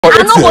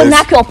I no go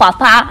knack your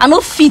papa. I no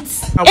fit.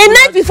 A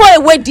night before a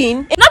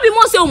wedding. It not be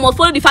must say we must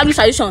follow the family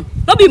tradition.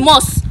 No be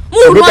must. I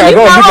don't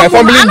want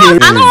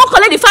to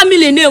collect the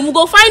family name. We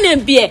go find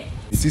name beer.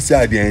 You see, say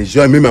I dey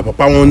enjoy. Me, my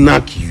papa won't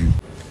knock you.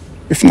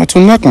 If not to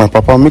knock my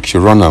papa, make she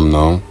run am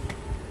now.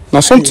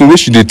 Now something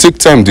which they take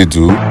time they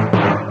do.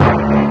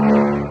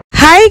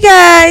 Hi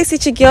guys,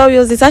 it's your girl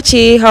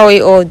Realzitachy. How are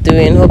you all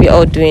doing? Hope you're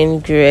all doing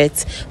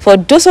great. For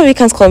those of you who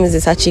can't call me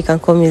Zitachy, can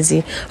call me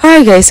Z.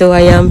 Alright guys, so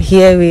I am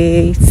here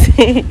with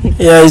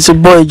yeah, it's a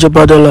boy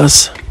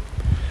Jabadolas.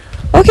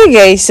 Okay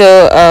guys,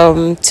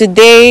 so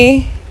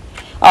today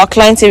our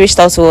client reached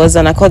out to us,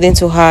 and according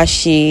to her,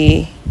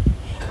 she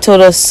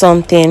told us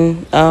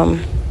something.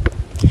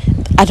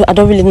 I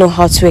don't really know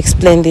how to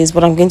explain this,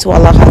 but I'm going to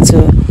allow her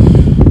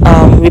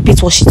to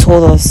repeat what she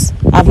told us.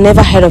 I've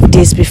never heard of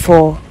this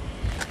before.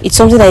 It's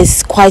something that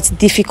is quite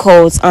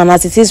difficult, and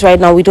as it is right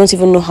now, we don't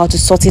even know how to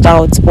sort it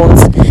out.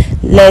 But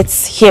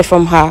let's hear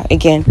from her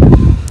again.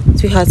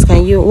 Sweetheart,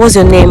 what's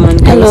your name?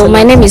 And hello,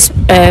 my name is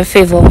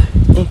Favor.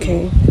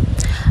 Okay.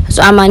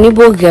 So I'm an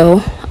Igbo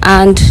girl,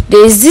 and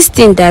there is this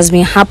thing that's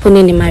been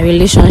happening in my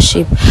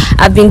relationship.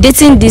 I've been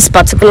dating this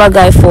particular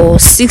guy for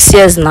 6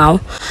 years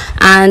now,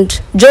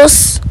 and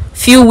just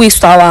few weeks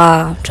to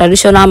our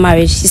traditional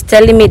marriage, he's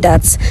telling me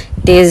that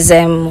there's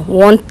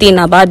one thing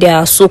about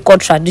their so-called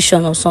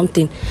tradition or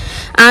something,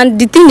 and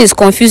the thing is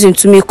confusing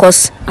to me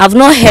because I've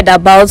not heard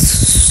about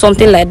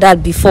something like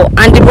that before.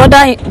 And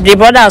the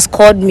brother has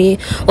called me,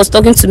 was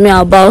talking to me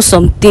about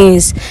some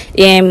things.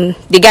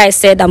 The guy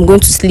said I'm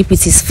going to sleep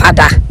with his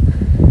father.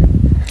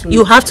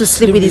 You have to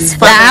sleep with his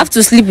father. I have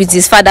to sleep with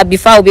his father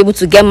before I'll be able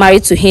to get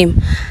married to him.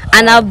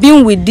 And I've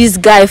been with this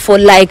guy for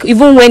like,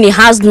 even when he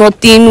has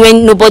nothing,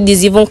 when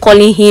nobody's even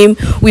calling him,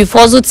 we've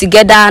hustled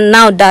together. And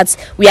now that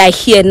we are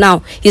here now,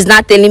 he's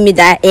not telling me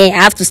that I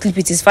have to sleep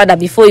with his father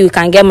before you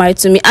can get married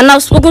to me. And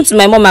I've spoken to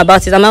my mom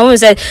about it, and my mom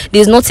said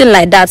there's nothing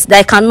like that.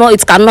 It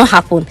cannot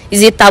happen.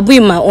 It's a taboo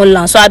in my own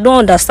land, so I don't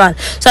understand.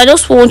 So I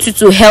just want you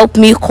to help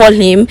me call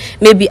him,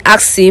 maybe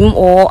ask him,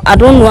 or I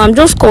don't know. I'm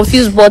just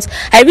confused, but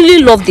I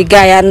really love the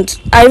guy and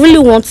I really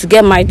want to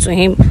get married to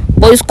him.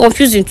 But it's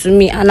confusing to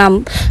me, and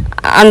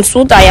I'm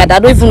so tired. I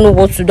don't even know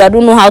what to do. I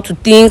don't know how to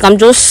think. I'm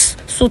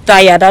just so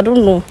tired. I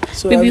don't know.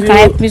 So maybe you can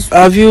help me.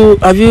 Have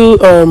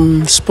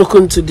you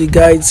spoken to the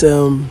guy's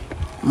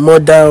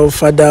mother or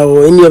father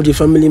or any of the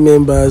family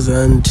members,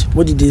 and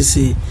what did they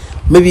say?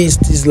 Maybe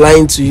he's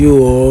lying to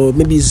you, or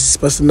maybe it's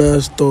personal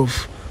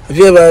stuff. Have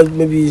you ever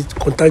maybe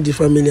contact the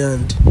family?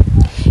 And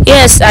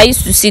yes, I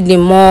used to see the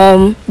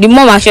mom. The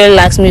mom actually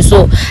likes me,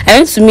 so I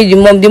went to meet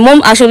the mom. The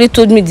mom actually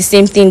told me the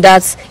same thing,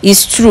 that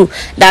is true.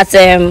 That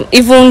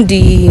even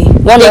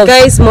the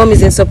guy's mom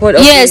is in support.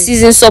 Okay. Yes,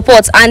 he's in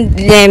support, and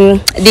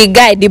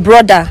the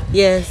brother,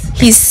 yes,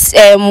 his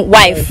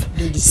wife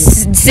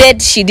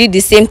said she did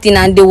the same thing,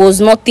 and there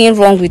was nothing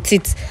wrong with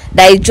it.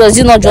 That it was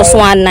not just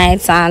one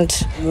night,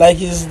 and like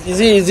is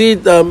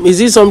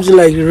it something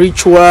like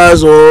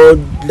rituals, or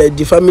like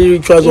the family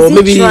rituals, or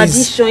maybe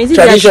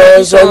tradition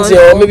or something,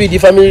 or maybe the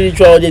family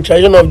ritual or the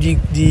tradition of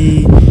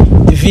the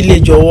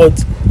village, or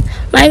what?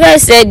 My guy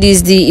said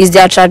is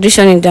their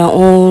tradition in their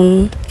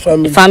own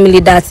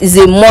family, that is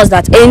a must,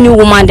 that any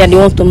woman that they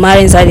want to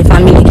marry inside the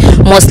family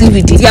must live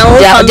with it. Their own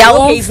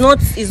family.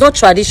 Okay, it's not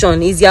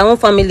tradition, it's their own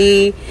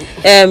family.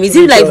 Is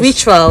it like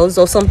rituals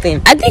or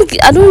something? I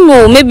don't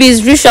know, maybe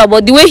it's ritual,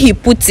 but the way he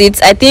puts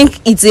it, I think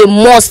it's a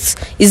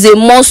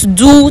must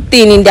do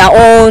thing in their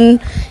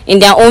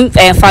own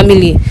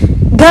family.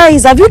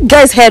 Guys, have you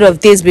guys heard of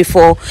this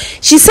before?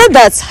 She said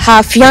that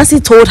her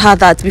fiancé told her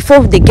that before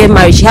they get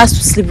married, she has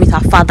to sleep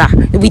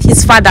with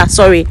his father.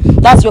 Sorry,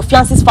 that's your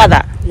fiancé's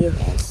father. Yeah.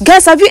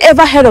 Guys, have you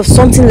ever heard of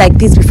something like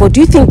this before?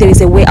 Do you think there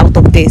is a way out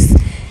of this?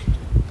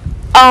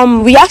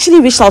 We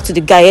actually reached out to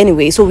the guy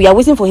anyway, so we are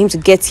waiting for him to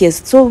get here.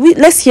 So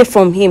let's hear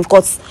from him,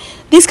 because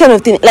this kind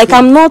of thing, like,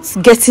 I'm not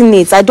getting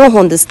it. I don't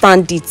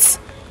understand it.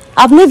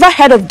 I've never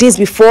heard of this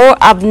before.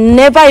 I've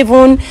never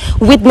even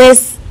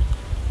witnessed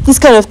this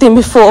kind of thing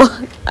before.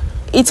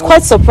 It's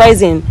quite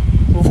surprising.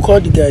 We've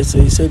called the guy,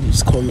 so he said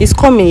he's coming. He's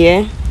coming,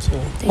 yeah. So,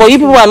 but you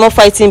people are not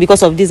fighting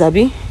because of this,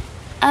 Abi?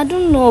 I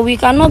don't know. We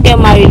cannot get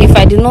married if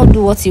I did not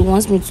do what he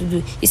wants me to do.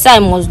 He said I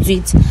must do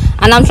it,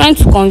 and I'm trying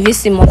to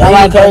convince him. You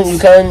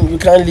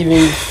can't leave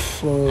him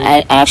for.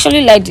 I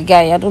actually like the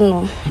guy. I don't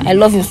know. I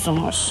love him so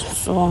much,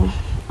 so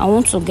I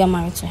want to get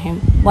married to him,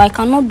 but I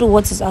cannot do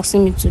what he's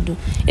asking me to do.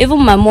 Even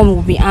my mom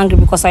will be angry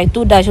because I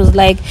told her. She was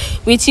like,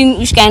 which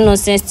kind of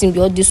nonsense thing be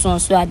all this one,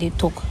 so they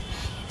talk.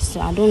 So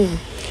I don't know.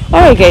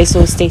 Alright guys,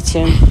 so stay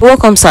tuned.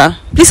 Welcome, sir.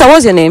 Please, sir,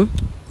 what's your name?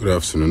 Good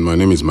afternoon. My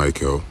name is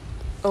Michael.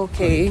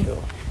 Okay.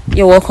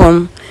 You're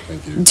welcome.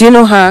 Thank you. Do you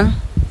know her?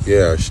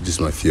 Yeah,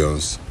 she's my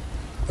fiance.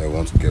 I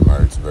want to get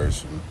married very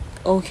soon.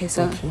 Okay,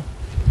 sir. Okay.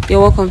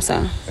 You're welcome,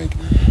 sir. Thank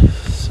you.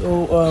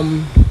 So,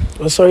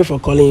 well, sorry for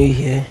calling you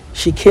here.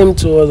 She came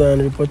to us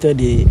and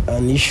reported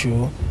an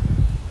issue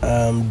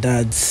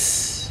that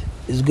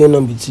is going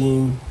on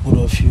between both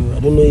of you. I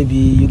don't know if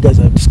you guys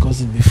have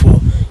discussed it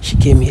before she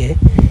came here,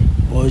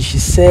 Or she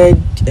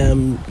said,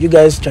 you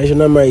guys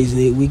traditional marriage is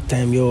in a week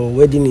time. Your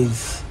wedding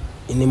is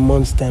in a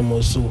month's time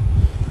or so.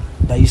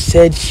 That you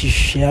said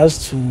she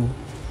has to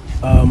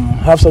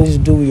have something to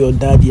do with your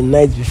dad the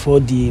night before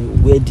the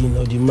wedding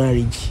or the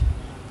marriage,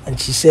 and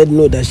she said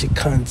no, that she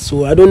can't.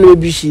 So I don't know,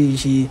 maybe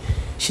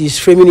she's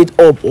framing it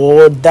up,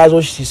 or that's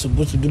what she's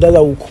supposed to do. That's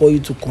why we'll call you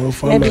to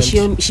confirm. Maybe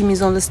she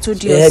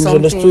misunderstood you. Yeah,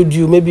 misunderstood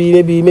you.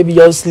 Maybe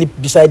you sleep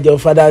beside your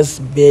father's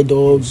bed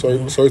or.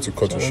 Sorry to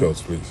cut you short,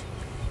 please.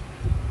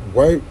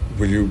 Why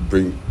will you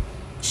bring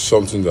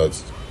something that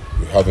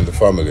you have in the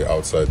family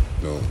outside,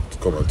 to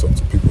come and talk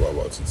to people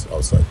about it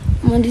outside?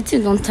 Man, the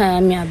thing don't tire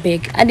me, I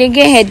beg. I dey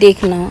get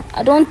headache now.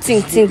 I don't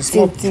think. It's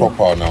not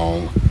proper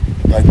now.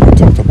 Like, we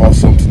talked about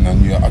something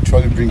and you're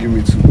actually bringing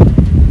me to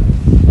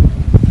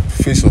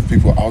face of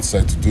people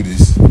outside to do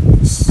this.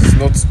 It's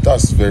not,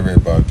 that's very, very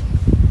bad.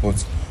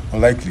 But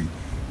unlikely,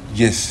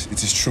 yes,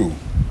 it is true.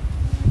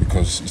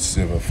 Because it's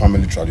a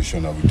family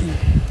tradition that we do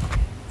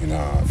in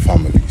our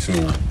family. So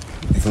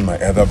even my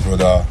elder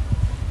brother,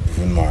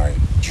 even my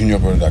junior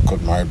brother that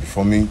got married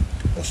before me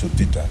also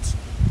did that.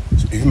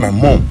 So even my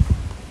mom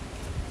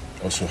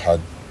also had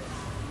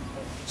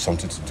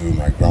something to do with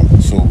my grandpa.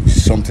 So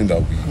it's something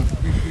that we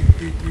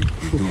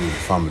do in the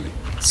family.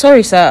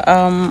 Sorry, sir.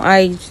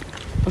 I'm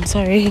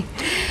sorry.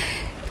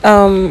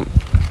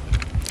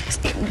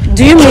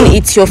 Do you mean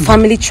it's your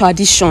family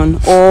tradition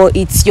or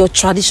it's your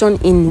tradition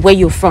in where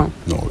you're from?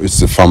 No,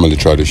 it's a family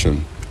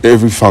tradition.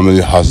 Every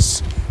family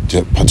has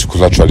their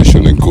particular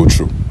tradition they go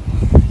through.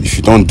 If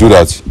you don't do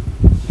that,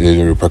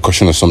 the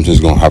repercussion of something is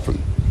going to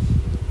happen.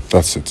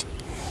 That's it.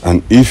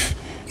 And if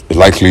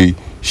likely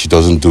she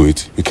doesn't do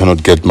it, we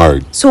cannot get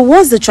married. So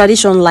what's the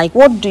tradition like?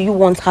 What do you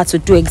want her to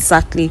do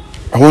exactly?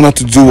 I want her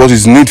to do what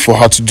is needed for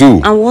her to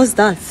do. And what's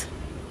that?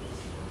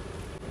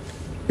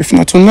 If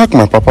not to knock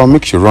my papa,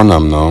 make she run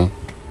am now.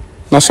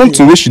 Now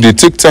something where she they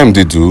take time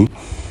they do.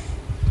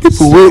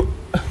 People will,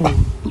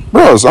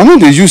 bros. I know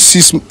they use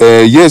 6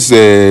 years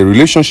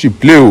relationship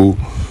play.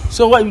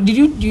 So what did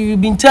you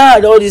been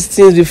tired all these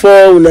things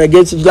before when I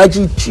get to like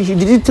did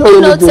you tell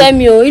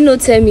you?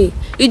 Tell me.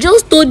 You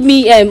just told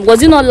me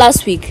was it not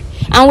last week?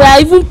 And we are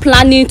even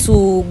planning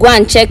to go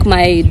and check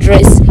my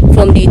dress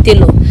from the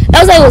tailor.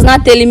 That's why he was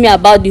not telling me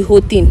about the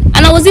whole thing.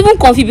 And I was even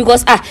confused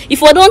because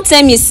if you don't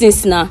tell me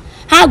since now,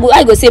 how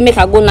I go say make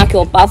I go knock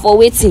your pa for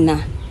waiting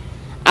now.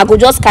 I go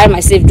just carry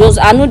myself.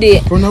 I know they.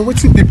 But now, what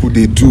people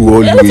they do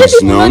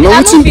always now? Now,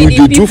 what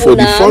people they do for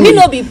the family? Me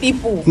no be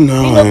people.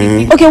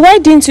 No. Okay, why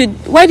didn't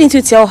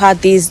you tell her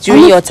this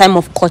during your time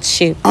of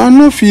courtship? I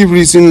know feel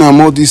reason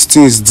all these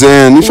things.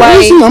 Then if I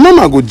reason, my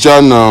mama go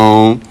jar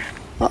now.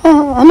 I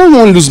don't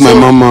want to lose my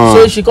mama.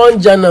 So she can't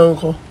jar now,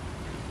 uncle.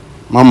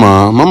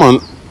 Mama.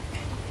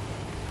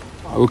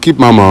 I will keep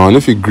mama. I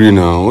don't feel agree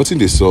now. What's in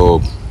the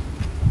sub?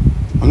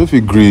 I don't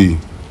feel agree.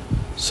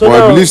 So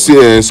now, I believe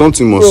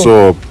something must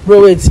up.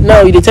 Bro, wait.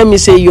 Now you tell me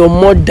say your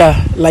mother,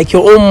 like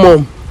your own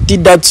mom,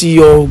 did that to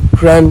your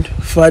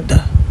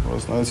grandfather.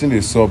 I think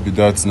they sub with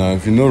that now.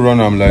 If you no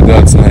run am like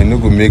that now, it no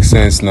go make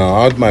sense now.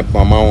 How my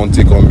mama won't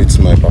take on me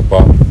to my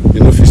papa? You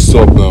know if you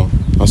sub now.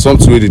 And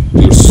something way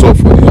they sub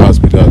for the house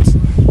with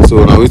that.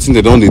 So now waiting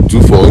they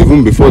do for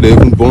even before they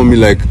even born me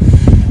like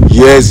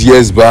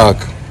years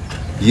back.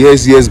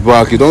 Years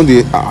back. You don't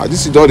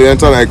this is all they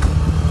enter like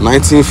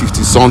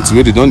 1950 something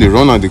where they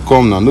run and they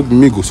come now. Not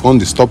me go on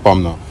they stop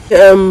them now.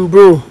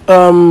 Bro,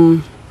 I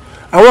want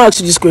to ask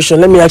you this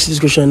question. Let me ask you this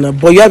question now.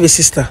 But you have a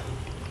sister.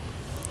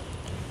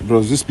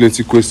 Bros, this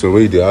plenty question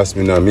where they ask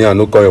me now. Me, I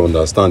no quite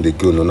understand the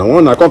girl.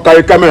 Now I can't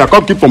carry camera, I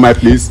can't keep for my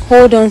place.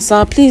 Hold on,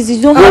 sir. Please,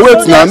 you don't have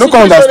wait now, I no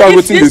can understand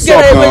what they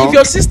talk now. If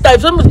your sister, if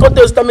somebody come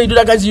tell you do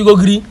that guys, you go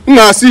agree.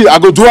 Nah, see, I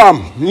go do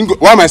am.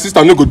 Why my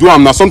sister no go do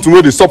am? Now something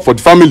where they stop for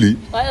the family.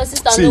 Why your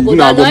sister see, no go?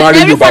 See, I go marry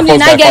you by force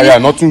by fire.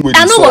 Nothing with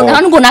this.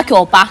 I no go knock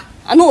your pa.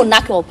 I no go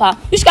knock your pa.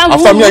 Which kind of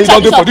after me, you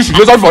don't do for this.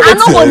 You just for 8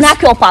 years. I no go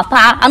knock your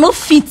papa. I no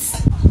fit.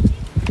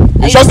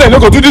 You just say you no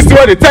go do this thing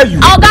where they tell you.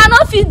 I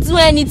no fit do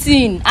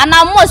anything, and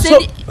I must say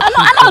I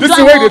no do. This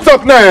is where they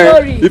talk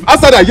now. If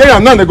after that year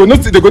and now they go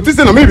think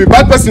say na me be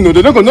bad person. No,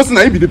 they don't go know say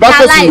na he be the bad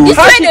person. This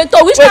way they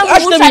talk. Which kind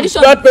of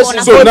tradition?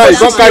 So now you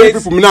don't carry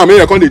people now. Me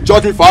you come they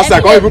judge me for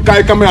outside. I can't even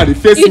carry camera they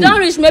face me. You don't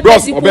reach me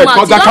people mouth.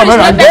 Cause that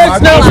camera.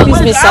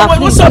 Please, sir.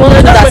 Please don't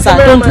do that, sir.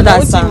 Don't do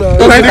that, sir.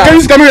 They carry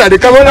this camera. The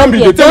camera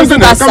be they tell me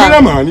na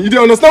cameraman. You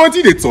don't understand what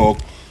they talk.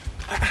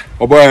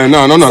 Oh boy,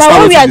 no, so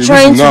what we are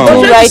trying to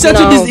do right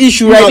settle now. This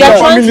issue right now.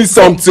 Family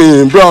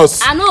something, bros.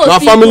 I know.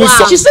 Family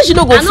something. She said she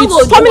don't go fit.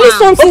 Family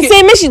something.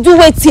 Say, make she do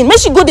waiting. Make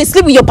she go to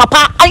sleep with your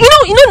papa. And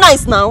you know,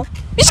 nice now.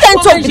 Which can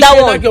talk with that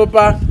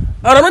one?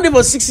 I don't know them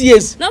for 6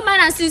 years. No man,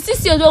 and since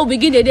 6 years we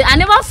begin the day. I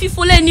never feel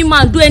follow any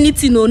man do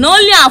anything. No, not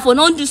only for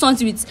not do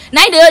something with.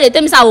 Now they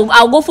tell me say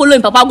I'll go follow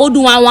him. Papa go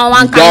do one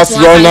kind. That's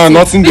wrong.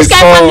 Nothing they saw.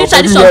 Family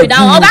tradition with that.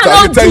 I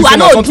don't do.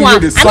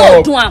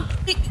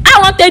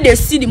 I want to they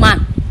see the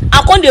man.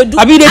 I can't do.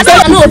 I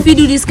don't know if you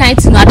do this kind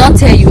of thing. I don't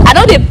tell you. I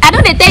don't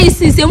tell you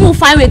since you move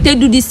fine with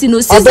do this thing.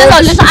 Since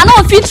I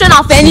don't fit train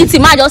of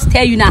anything. I just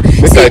tell you now.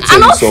 See, I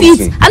don't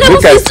fit. I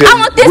don't fit. I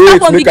want to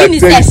start from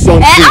beginning. I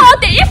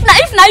want if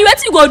now you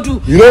wetin you go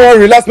do. You don't want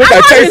to relax, make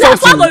I tell you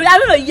something. I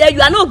don't know, yeah, you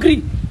are not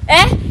green.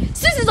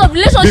 6 years of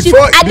relationship,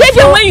 I dey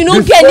there when you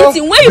don't get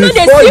anything, when you know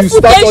they see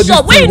food dey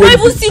shop, when you don't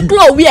even see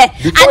clothes wear,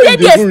 I dey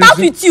there start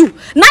with you.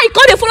 Now you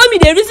come dey follow me,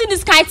 dey reason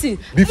this kind thing.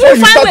 Before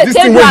you start this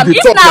thing, when you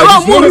if talk na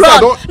wrong, like move this,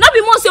 run. Not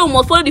be must say we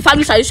must follow the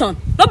family tradition.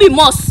 Not be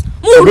must.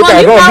 Make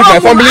I run, make my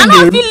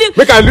family name.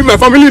 Make I leave my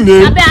family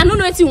name. I don't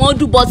know what you want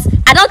to do, but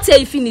I don't tell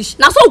you finish.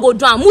 Now so go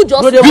do am. Move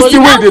just. This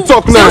thing wey dey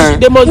talk now.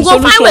 We go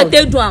find where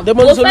they do am. I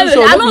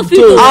don't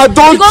feel. I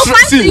don't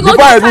see.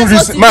 Before I even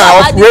reason,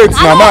 wait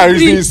now, I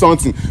reason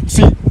something.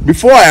 See,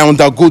 before I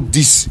undergo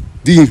this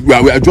thing we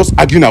are just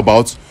arguing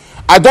about,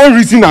 I don't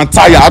reason and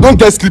tire. I don't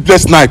get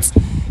sleepless nights.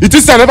 It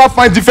is I never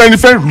find different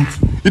routes.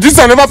 It is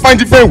I never find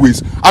different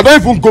ways. I don't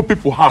even go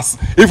people house.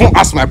 Even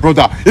ask my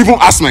brother. Even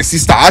ask my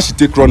sister how she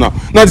take run am.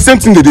 Now the same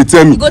thing they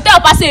tell me. You go tell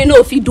person you know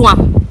if you do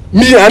am.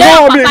 Me, I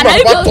know how make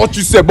my touch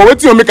you sef, but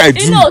wetin you make I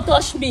do? You know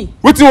touch me.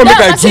 Wetin you make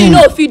I do? You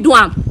know if you do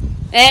am.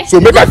 So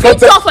make I fit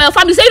talk for your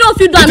family. Say you know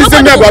if you do am.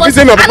 Nobody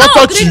go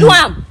touch you.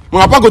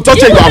 My papa go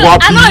touch you, you go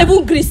happy. I no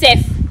even gree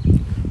sef.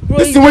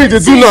 This thing wey you dey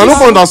do now, I no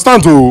go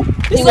understand o.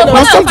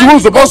 Na something wey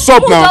suppose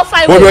sup now.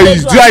 But when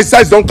you do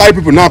outside, don carry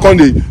people now come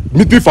dey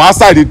meet me for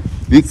outside.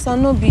 They put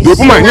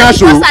my hand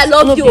show. Because I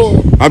love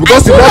you. And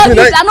because you love me,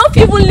 I no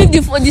fit even leave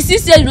the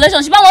 6 years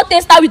relationship. I wan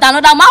take start with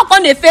another man.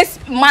 Come dey face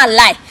man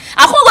lie.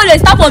 I can't go dey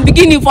start from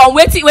beginning from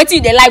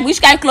wetin dey like,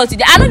 which kind cloth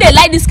dey. I no dey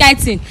like this kind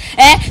thing.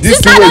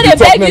 Since I no dey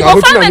beg you,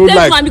 go find where take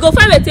do am. You go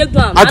find where take do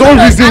am. I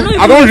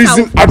don't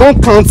reason. I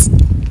don't count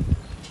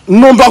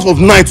numbers of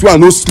nights wey I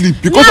no sleep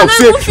because of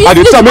say I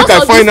dey try make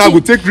I find out go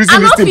take reason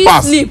this thing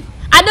pass.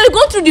 I dey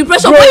go through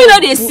depression when you know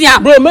dey see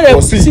am. Bro,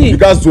 make see, you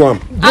guys do am.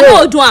 I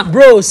no do am.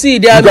 Bro, see,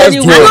 there are many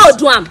ways. I no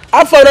do am.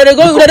 After they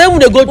go, they don't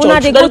even go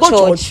church. They go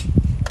church.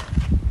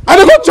 I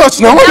dey go church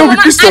now. Why don't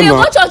be Christian now?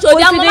 I dey go church.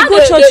 Their mama go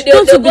church.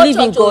 Don't you believe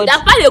in God? Their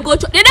papa dey go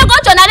church. They dey go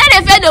church. Now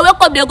they fail. They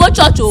wake up. They go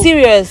church.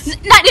 Serious?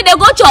 Now they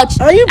go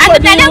church. Are you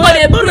and then they go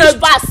dey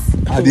preach pass.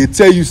 I dey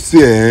tell you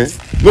say,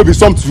 no be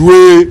something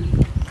wey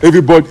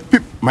everybody.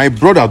 My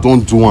brother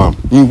don't do am.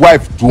 His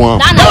wife do am.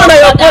 But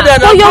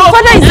your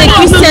father is a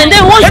Christian.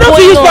 Then what's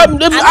going on?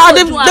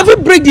 They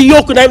will break the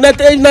yoke.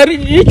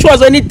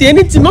 Rituals,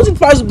 anything, nothing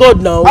past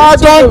God now. I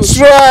don't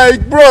try,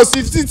 bro. If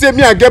you say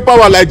me I get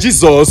power like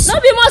Jesus. No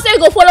be more say you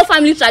go follow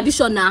family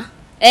tradition now.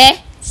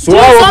 So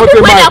some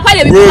people when they apply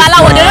they be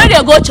babalawo, they know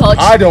they go church.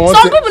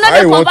 Some people know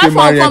they convert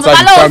from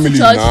babalawo to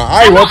church.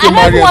 I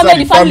don't want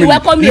the family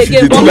welcome me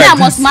again. But me I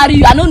must marry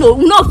you. I don't know.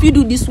 No fit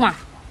do this one.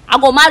 I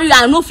go marry you.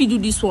 I no fit do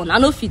this one. I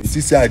no fit. See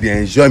say I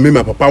dey enjoy. Me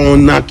my papa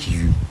won't knock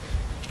you.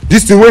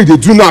 This thing wey you dey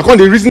do now, I can't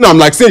dey reason am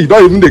like say you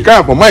don't even dey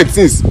carry for mind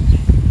since.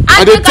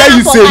 I dey tell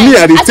you say me.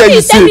 I dey tell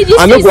you say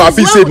I no go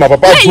happy say my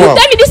papa do am. You tell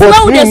me this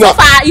one wey dey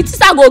suffer. It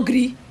is I go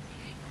agree.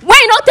 When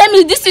you don't tell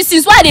me this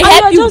is why they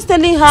help you. I'm just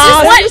telling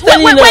her.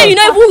 When you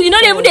know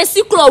even they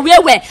see clothes where.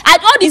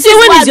 All the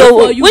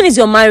things when is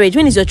your marriage?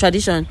 When is your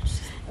tradition?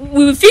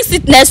 We will fix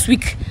it next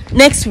week.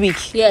 Next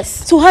week.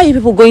 Yes. So how are you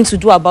people going to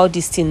do about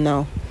this thing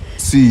now?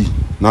 See,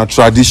 now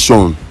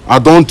tradition. I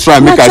don't try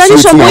make I say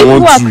tradition. Wetin I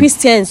want to. People are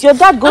Christians. Your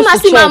dad goes to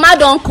church. Mama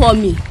don't call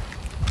me.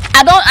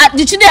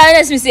 The children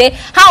ask me say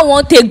how I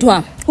want take do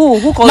am.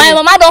 Who call my you?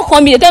 Mama don't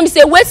call me. They tell me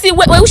say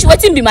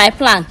wetin be my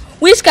plan.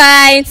 Which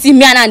kind thing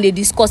me and they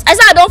discuss. I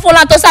say I don't follow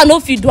am. I no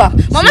fit do am.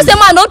 Mama say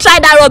man don't try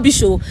that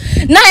rubbish o.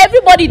 Now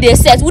everybody dey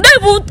set. We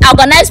don't even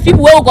organize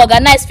people wey we go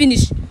organize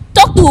finish.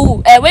 Talk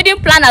to wedding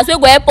planners wey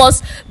go help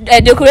us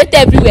decorate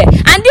everywhere.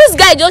 And this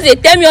guy just dey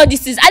tell me all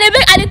this things. I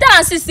dey tell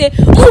am say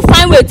who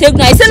find way take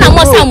now. He say na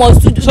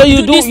must do. So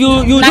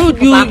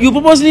you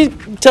purposely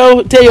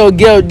tell your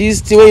girl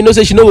this thing when you know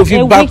say she no go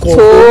feel back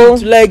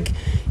up. Like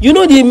you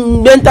know the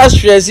mental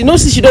stress. You know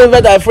see she don't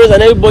invite her friends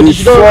and everybody.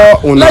 She don't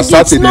like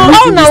it's not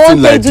how na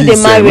one take do the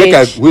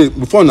marriage. Wait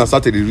before una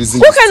start the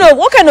reason.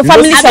 What kind of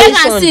family tradition?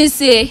 I beg am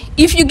say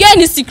if you get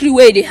any secret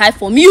way dey hide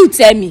from me, you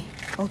tell me.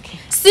 Okay.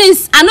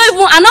 Since I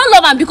no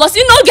love am because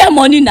you no get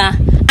money now.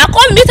 I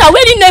come meet her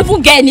when you no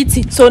even get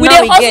anything. So we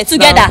dey hustle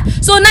together.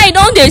 Now. So now you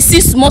don dey see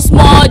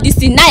small this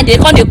thing. Now they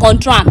come dey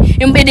control am.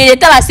 They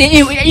tell her say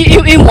he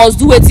must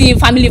do wetin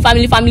family.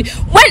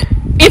 When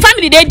in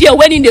family dey there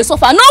when he dey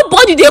suffer,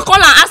 nobody dey call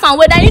and ask am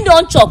whether he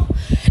don chop.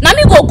 Na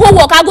me go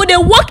work. I go dey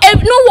work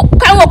no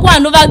kind work wey I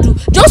never do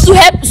just to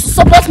help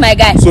support my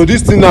guy. So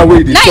this thing now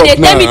wey dey talk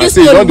now, I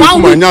say you don dey put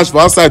my nyash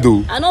for outside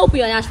o. I no put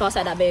your nyash for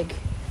outside abeg.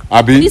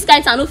 Abi? This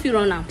kind I no fit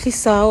run now. Please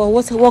sir,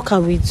 what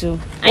can we do?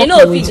 I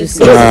know we do.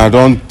 I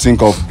don't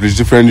think of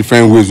different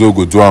ways we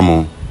go do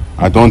am.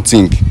 I don't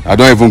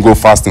even go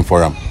fasting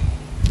for am.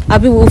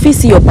 Abi, we fit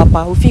see your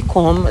papa, we fit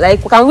come.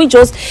 Like, can we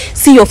just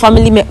see your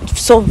family?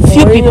 So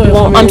few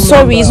people. I'm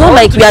sorry, it's not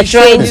like we are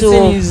trying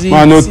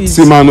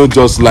to. Man, no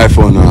just life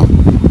on now.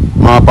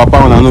 My papa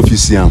on no fit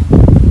see am.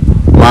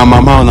 My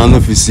mama on no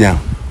fit see am.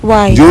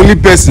 Why? The only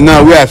person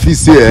now where I feel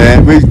say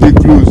make dey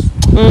close.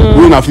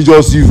 When I feel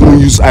just even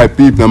use eye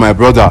peep na my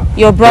brother.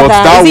 Your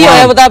brother? Is he your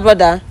elder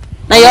brother?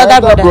 Na your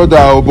other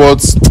brother?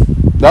 But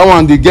that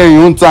one dey get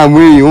your own time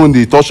wey you own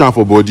dey touch am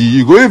for body.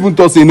 You go even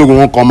talk say you no go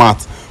wan come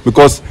out.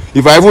 because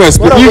if I even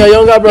explain. One of your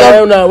younger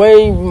brother now when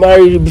you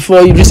married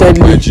before you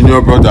recently. My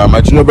junior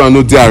brother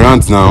no dey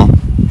around now.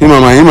 Him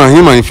and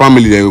him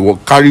family they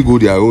carry go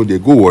their own, they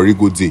go worry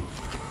go day.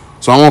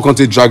 So I want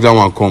to drag that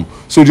one come.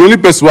 So the only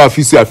person who I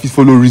feel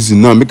follow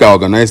reason now, make I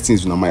organize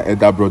things with my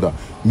elder brother.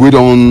 We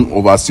don't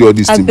oversee all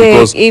this thing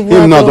because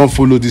him now don't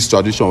follow this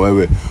tradition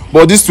well.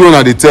 But this one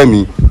that they tell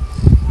me,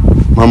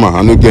 Mama,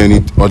 I don't get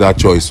any other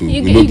choice.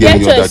 We don't get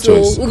any other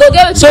choice. We go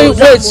get so you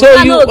wait, so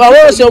you I want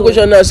to ask you a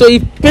question now. So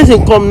if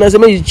person come now, say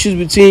make you choose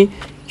between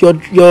your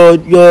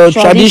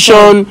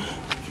tradition,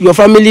 your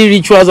family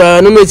rituals,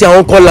 I don't know if I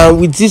won't call am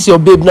with this your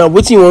babe now.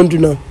 What you want to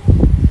do now?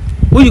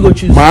 Who you go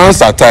choose? My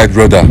hands are tied,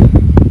 brother.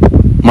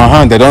 My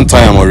hand, they don't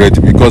tie them already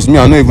because me,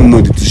 I don't even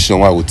know the decision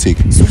what I would take.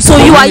 So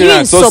you are you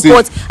in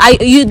support? I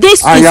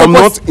am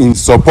not in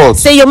support.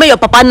 Say you make your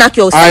papa knock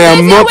your. I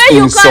am not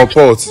in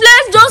support.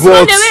 Let's just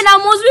run away now.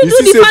 Must we do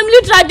the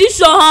family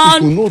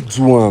tradition? You no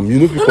do am. You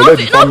know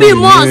collect the family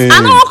name.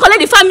 I don't collect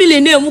the family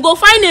name. We go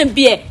find them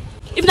beer.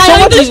 If now so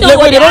English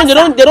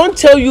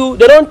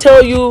they don't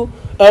tell you.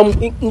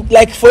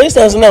 Like for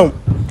instance now,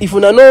 if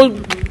una know,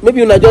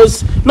 maybe una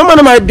just no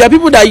there are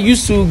people that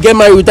used to get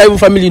married without even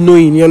family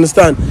knowing, you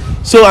understand,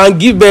 so and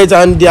give birth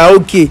and they are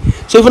okay.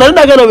 So if una do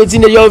that kind of a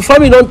thing, your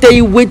family don't tell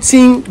you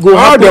waiting go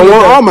happen.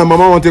 How my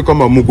mama want to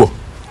come and mugo.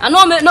 I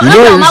know my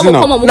mama go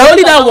come and now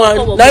only that one.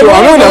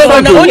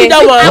 Only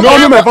that one.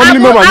 Only my family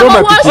member know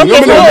my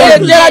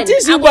pikin. There are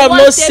things you have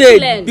not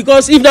said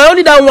because if na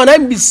only that one, I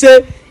be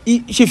say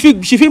she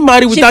fit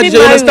marry without you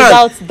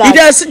understand. If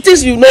there are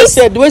things you not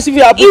said, the way she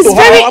happen to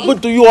her,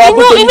 happen to you, or happen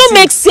to you. It don't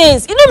make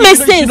sense. It don't make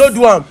sense. You don't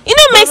do am. It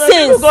don't make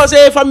sense. Because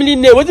say family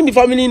name. Wetin be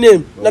family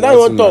name? Na that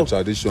one talk. See,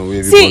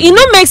 it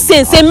don't make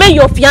sense. Say make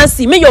your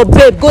fiancé, make your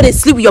babe go to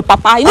sleep with your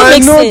papa. It don't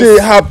make sense. I know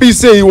they happy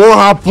say it won't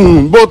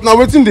happen, but now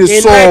wetin dey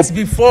sup?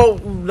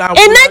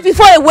 A night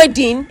before a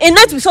wedding, a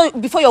night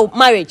before your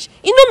marriage.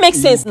 It don't make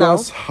sense now. It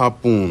does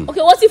happen.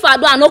 Okay, what if I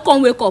do? I no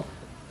come wake up.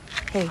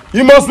 Hey.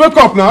 You must wake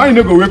up now. How you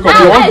no go wake up?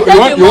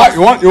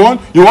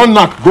 You want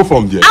knock? Go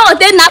from there. I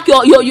want to knock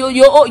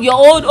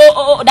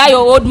your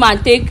old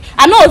man. Take.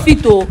 I know if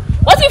it oh.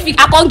 What if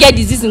I can't get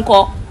disease in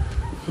call?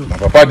 My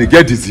papa they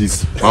get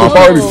disease. My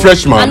papa be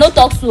fresh man. I no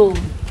talk so.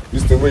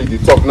 This the way you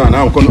talk now.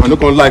 Now I no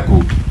come like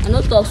you. I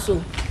no talk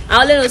so.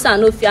 I only know say I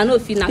no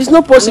feel. It's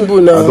not possible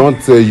now. I don't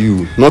tell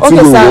you. Nothing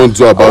we won't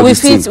do about this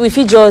thing. We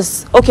fit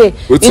just okay.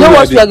 You know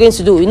what we are going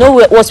to do. You know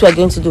what we are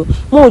going to do.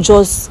 We'll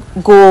just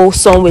go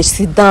somewhere,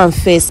 sit down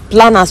first,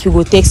 plan as we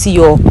go take see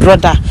your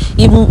brother.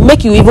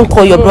 Make you even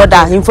call your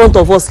brother in front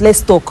of us. Let's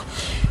talk.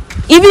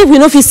 Even if we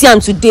no fit see him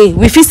today,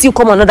 we fit still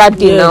come another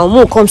day now.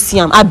 We'll come see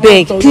him. I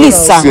beg, please,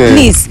 sir,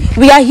 please.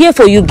 We are here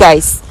for you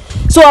guys.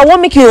 So I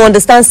want make you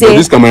understand. Say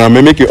this camera,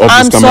 may make it off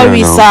I'm this camera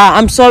sorry, now. sir.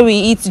 I'm sorry.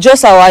 It's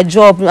just our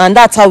job, and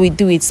that's how we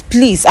do it.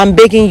 Please, I'm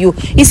begging you.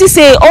 You see,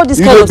 say all this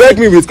you kind of. You beg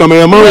me with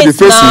camera, man.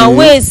 Wait now,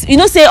 wait. You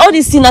know, say all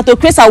this thing to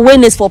create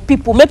awareness for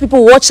people, make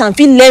people watch and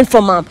feel learn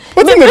from them.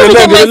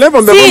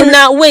 See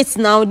now, wait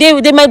now.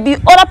 They might be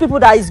other people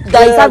that is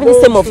having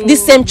the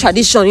same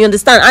tradition. You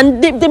understand?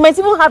 And they might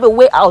even have a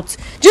way out.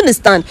 Do you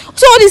understand?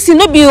 So all this thing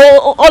not be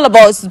all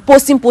about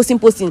posting.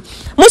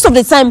 Most of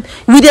the time,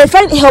 we dey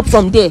find help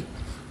from there.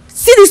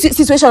 See this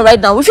situation right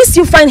now. We fit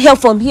still find help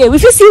from here. We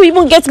fit still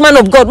even get man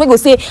of God. We go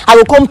say, I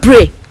will come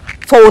pray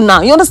for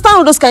now. You understand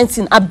all those kind of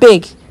things? I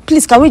beg.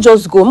 Please, can we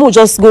just go? We'll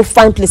just go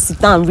find place, sit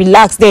down,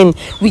 relax. Then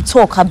we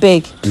talk. I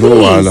beg. Please. No,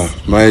 wahala.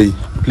 My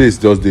place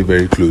just dey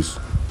very close.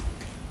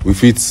 We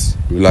fit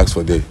relax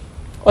for there.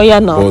 Oh yeah,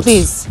 now but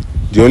please.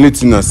 The only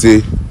thing I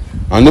say,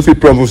 I no fit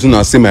promise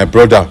una say my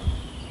brother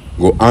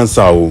go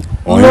answer o.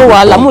 No,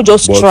 we'll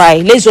just try.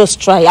 Let's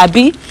just try.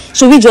 Abi,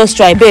 should we just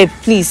try, babe?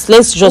 Please,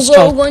 let's just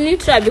try. We're going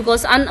to try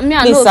because I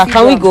please, sir,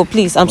 can we go,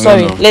 please? I'm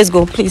sorry. Let's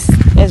go, please.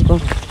 Let's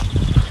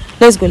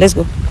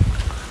go.